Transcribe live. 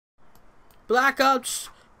Black Ops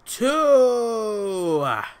 2.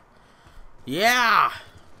 Yeah.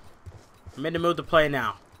 I'm in the mood to play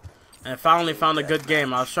now. And I finally found a good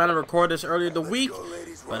game. I was trying to record this earlier the week,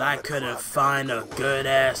 but I couldn't find a good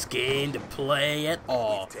ass game to play at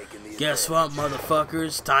all. Guess what,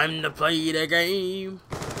 motherfuckers? Time to play the game.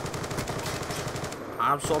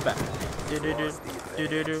 I'm so bad.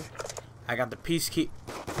 I got the peace key.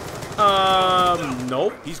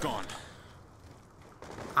 Nope. He's gone.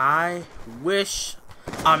 I wish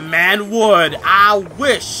a man would. I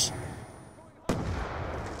wish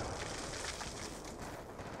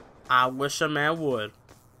a man would.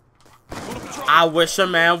 I wish a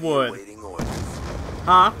man would.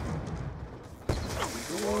 Huh?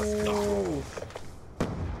 Ooh.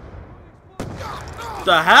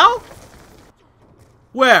 The hell?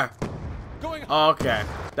 Where? Okay,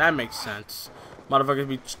 that makes sense. Motherfuckers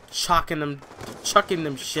be chucking them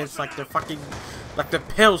shits like they're fucking, like they're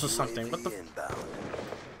pills or something. What the?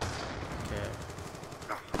 Okay.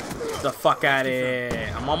 The fuck out of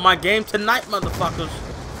here! I'm on my game tonight, motherfuckers.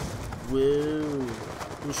 Whoa!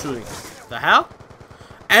 Who's shooting? The hell?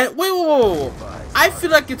 And wait. I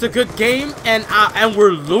feel like it's a good game, and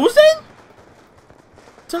we're losing.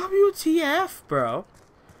 WTF, bro?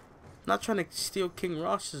 Not trying to steal King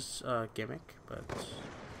Ross's gimmick, but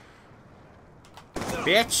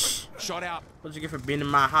bitch, shot out. What'd you get for being in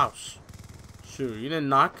my house? Shoot, you didn't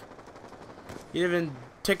knock. You didn't even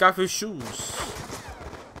take off your shoes.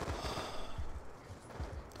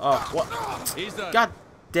 Oh, what? God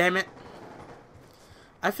damn it!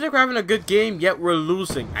 I feel like we're having a good game, yet we're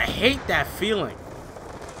losing. I hate that feeling.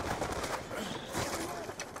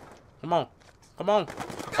 Come on, come on!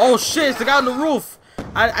 Oh shit! It's the guy on the roof.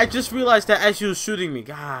 I just realized that as he was shooting me.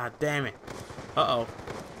 God damn it. Uh-oh.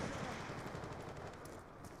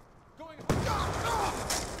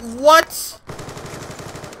 What?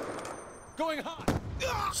 Going hot.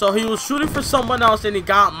 So he was shooting for someone else and he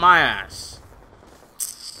got my ass.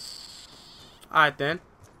 Alright then.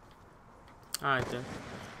 Alright then.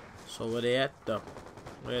 So where they at though?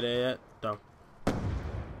 Where they at though?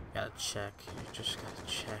 Gotta check. You just gotta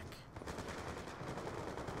check.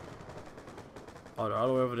 Oh, they're all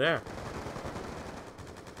the way over there.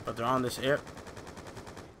 But they're on this air.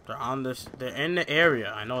 They're in the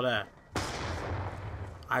area. I know that.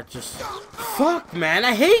 Fuck, man.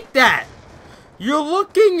 I hate that. You're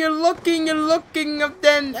looking, and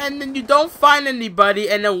then you don't find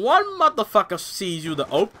anybody, and then one motherfucker sees you.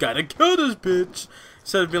 Oh, gotta kill this bitch.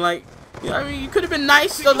 Instead of being like, you know, I mean, you could have been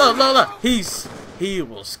nice. Look. He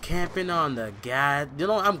was camping on the guy. You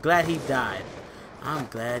know, I'm glad he died. I'm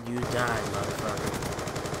glad you died, motherfucker.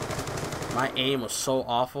 My aim was so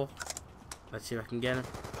awful. Let's see if I can get him.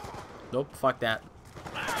 Nope, fuck that.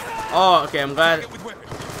 Oh, okay, I'm glad. Switch.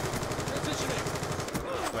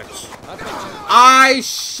 I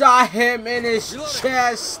shot him in his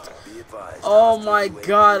chest. Oh my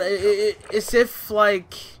god. It's if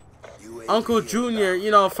like Uncle Junior,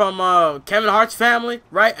 you know, from Kevin Hart's family,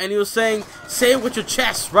 right? And he was saying, say it with your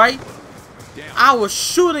chest, right? I was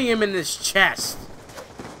shooting him in his chest.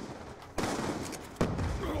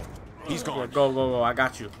 He's gone. Go. I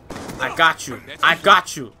got you.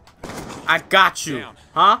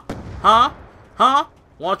 Huh?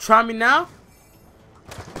 Wanna try me now?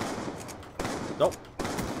 Nope.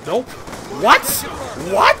 What?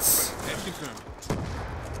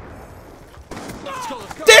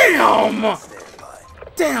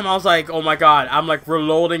 Damn, I was like, oh my god. I'm like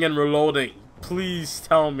reloading and reloading. Please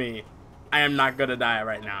tell me I am not gonna die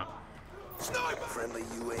right now.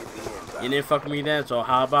 You didn't fuck me then, so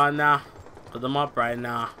how about now? Cause I'm up right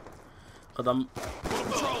now.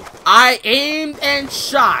 I aimed and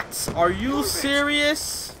shot. Are you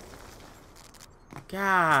serious?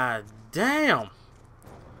 God damn.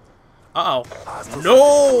 Uh-oh.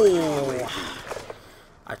 No!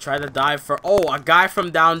 I tried to dive for... Oh, a guy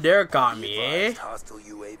from down there got me, eh? Hostile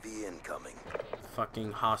UAV incoming.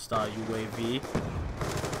 Fucking hostile UAV.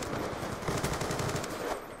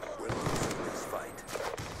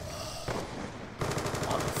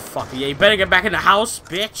 Fuck yeah, you better get back in the house,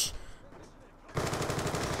 bitch.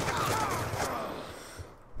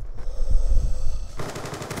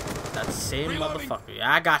 That same motherfucker.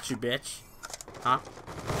 Yeah, I got you, bitch. Huh?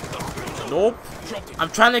 Nope. I'm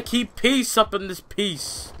trying to keep peace up in this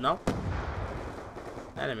piece. No?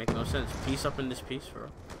 That didn't make no sense. Peace up in this piece, bro.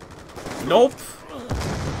 Nope.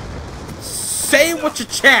 Say it with your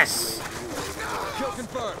chest.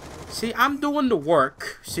 See, I'm doing the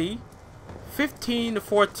work. See? 15 to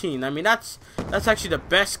 14. I mean, that's actually the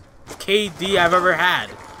best KD I've ever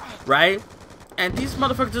had, right? And these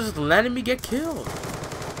motherfuckers just letting me get killed.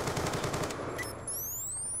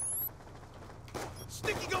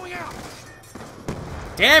 Sticky going out.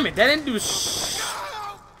 Damn it, that didn't do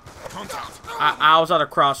I was at a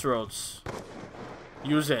crossroads.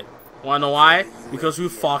 Use it. Wanna know why? Because we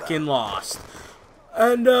fucking lost.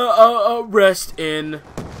 And rest in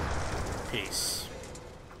peace.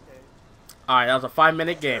 Alright, that was a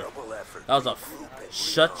 5-minute game. That was a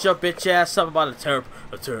shut your bitch ass up about a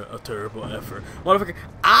terrible effort. Motherfucker,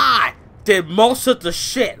 I did most of the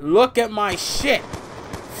shit. Look at my shit.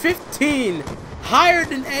 15 higher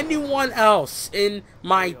than anyone else in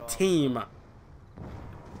my team.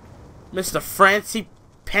 Mr. Francie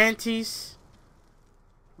Panties.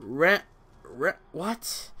 What?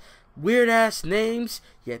 Weird ass names.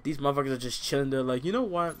 Yeah, these motherfuckers are just chilling there like, you know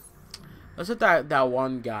what? Let's let that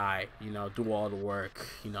one guy, you know, do all the work,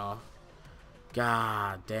 you know.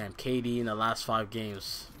 God damn, KD in the last 5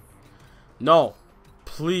 games. No.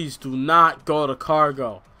 Please do not go to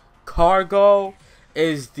Cargo. Cargo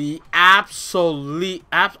is the absolute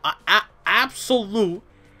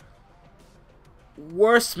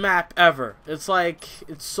worst map ever. It's like,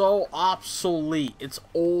 it's so obsolete. It's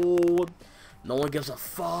old. No one gives a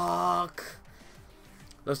fuck.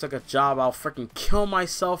 Looks like a job I'll freaking kill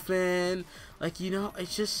myself in. Like, you know,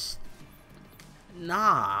 it's just,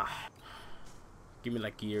 nah. Give me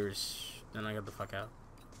like years, then I get the fuck out.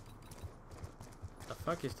 The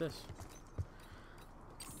fuck is this?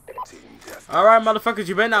 Alright, motherfuckers,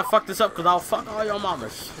 you better not fuck this up, because I'll fuck all your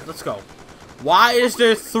mamas. Let's go. Why is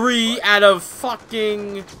there 3 out of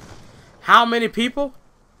fucking... how many people?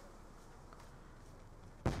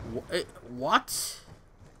 What?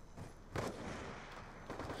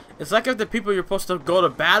 It's like if the people you're supposed to go to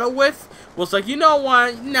battle with was like, you know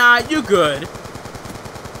what? Nah, you good.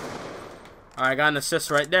 Alright, I got an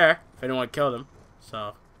assist right there. If anyone killed him.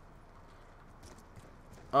 So.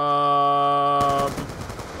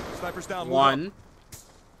 Snipers down. 1.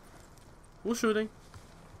 Who's shooting?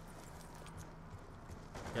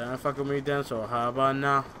 Yeah, don't fuck with me then, so how about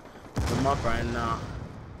now? Put them up right now.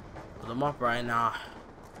 Put them up right now.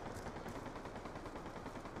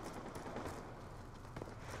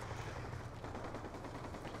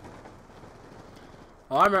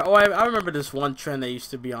 Oh, I remember this one trend that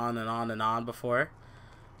used to be on and on and on before.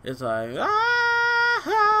 It's like,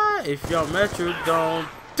 if your metro don't...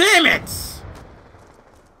 Damn it!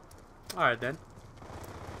 Alright then.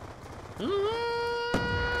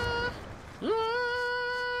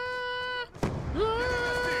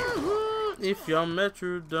 If your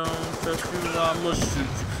metro don't trust you, I must shoot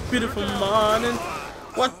you. Beautiful morning.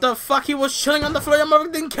 What the fuck? He was chilling on the floor. Your mother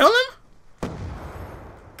didn't kill him?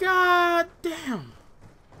 God damn.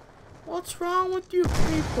 What's wrong with you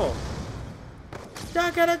people?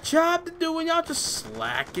 Y'all got a job to do and y'all just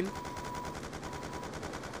slacking.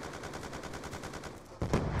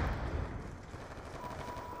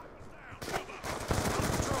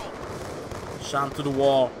 Shot him to the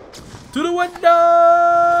wall. To the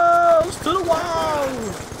windows! To the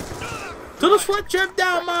walls! To the sweatshirt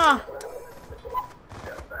down, ma!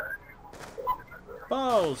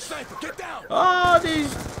 Balls. Oh,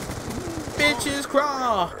 these bitches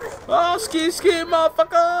crawl. Oh, ski, motherfucker.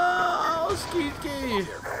 Oh,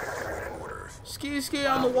 ski. Ski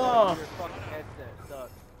on the wall.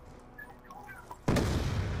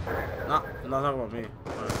 Nah, not talking about me.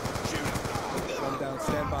 One down,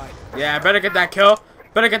 stand by. Yeah, I better get that kill.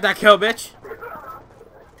 Better get that kill, bitch.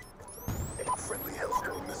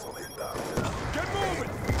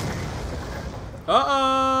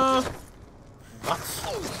 Uh-oh. What?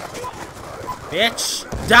 Bitch.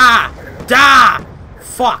 Die.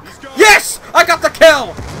 Fuck. Yes! I got the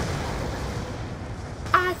kill!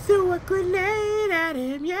 I threw a grenade at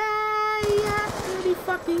him. Yeah. And he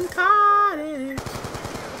fucking caught it.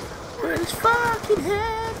 With his fucking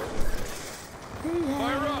head. Yeah.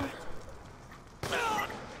 Fire up.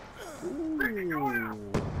 Ooh.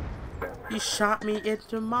 He shot me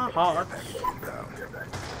into my heart.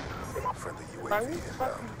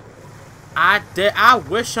 I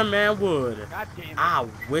wish a man would. I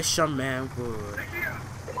wish a man would.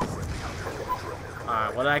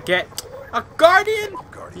 Alright, what did I get? A guardian?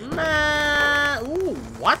 Man. Ooh,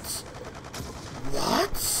 what?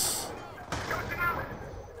 What?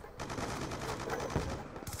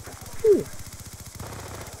 Ooh.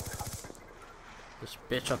 This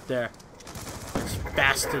bitch up there. This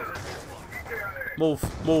bastard. Move.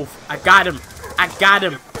 I got him.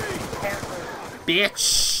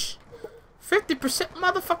 Bitch. 50%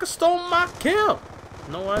 motherfucker stole my kill.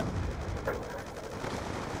 You know what?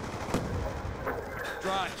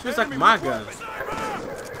 She was like my gun.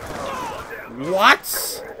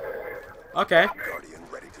 What? Okay.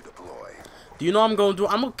 Do you know what I'm gonna do?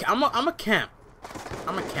 I'm a camp.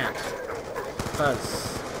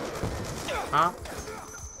 Cuz. Huh?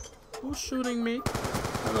 Who's shooting me?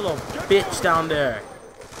 That little bitch down there.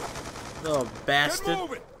 Little bastard.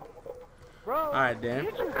 Alright then.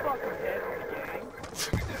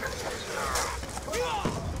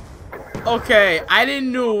 Okay, I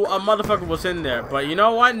didn't know a motherfucker was in there, but you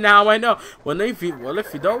know what? Now I know. Well, if you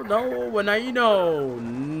don't know, well now you know,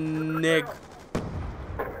 Nick.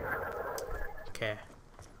 Okay.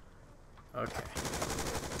 Okay.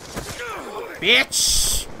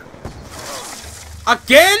 Bitch!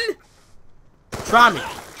 Again? Try me.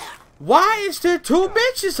 Why is there two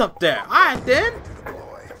bitches up there? Alright then.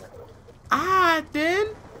 Alright then.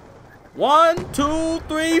 1, 2,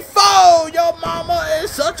 3, 4. Your mama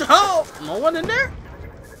is such a hoe. No one in there?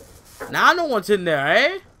 Nah, no one's in there,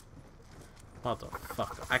 eh?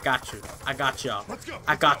 Motherfucker. I got you. I got y'all.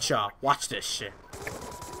 I got y'all. Watch this shit.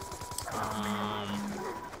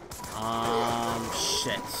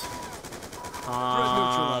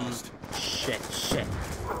 Shit. Shit.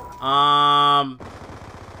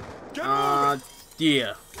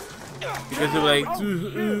 Yeah. Because they're like,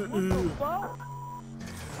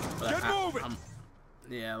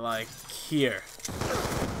 yeah, like here.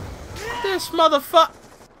 This motherfucker.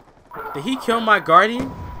 Did he kill my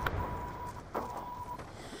guardian?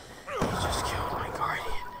 He just killed my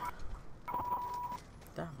guardian.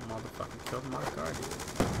 That motherfucker killed my guardian.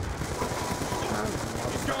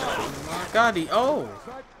 My guardian. Oh.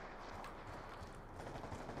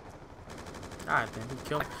 Alright then, he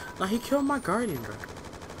killed. No, he killed my guardian, bro.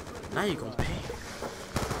 Now you gonna pay.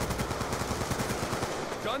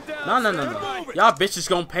 No. Y'all bitches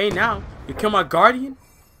gonna pay now. You kill my guardian?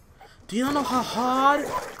 Do you know how hard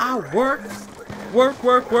I work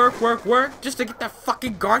just to get that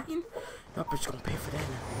fucking guardian? Y'all bitches gonna pay for that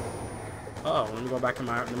now. Uh oh, let me go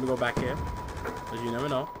back here. Cause you never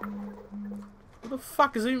know. Who the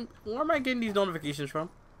fuck is he? Where am I getting these notifications from?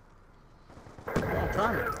 Oh,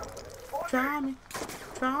 try me.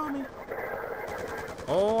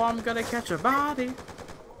 Oh, I'm gonna catch a body.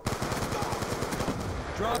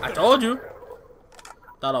 I told you.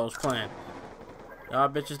 Thought I was playing. Y'all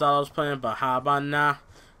bitches thought I was playing, but how about now?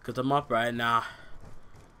 Cause I'm up right now.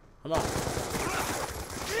 Come on.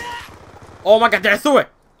 Oh my god, I threw it!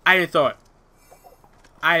 I didn't throw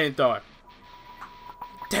it.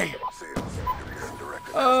 Damn.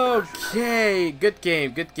 Okay, good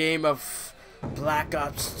game of Black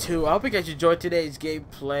Ops 2. I hope you guys enjoyed today's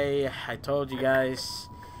gameplay. I told you guys,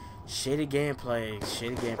 shitty gameplay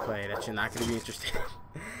that you're not gonna be interested in.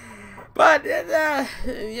 But at the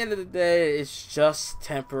end of the day, it's just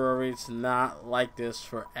temporary. It's not like this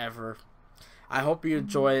forever. I hope you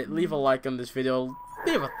enjoy it. Leave a like on this video.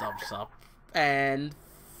 Leave a thumbs up. And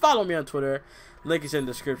follow me on Twitter. Link is in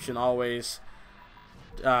the description always.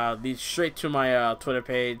 Leads straight to my Twitter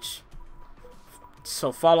page.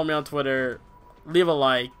 So follow me on Twitter. Leave a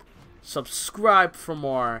like. Subscribe for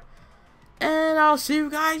more. And I'll see you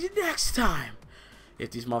guys next time.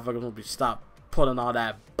 If these motherfuckers won't be stopped pulling all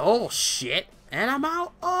that bullshit. And I'm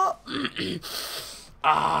out.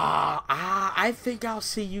 I think I'll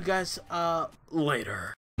see you guys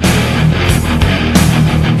later.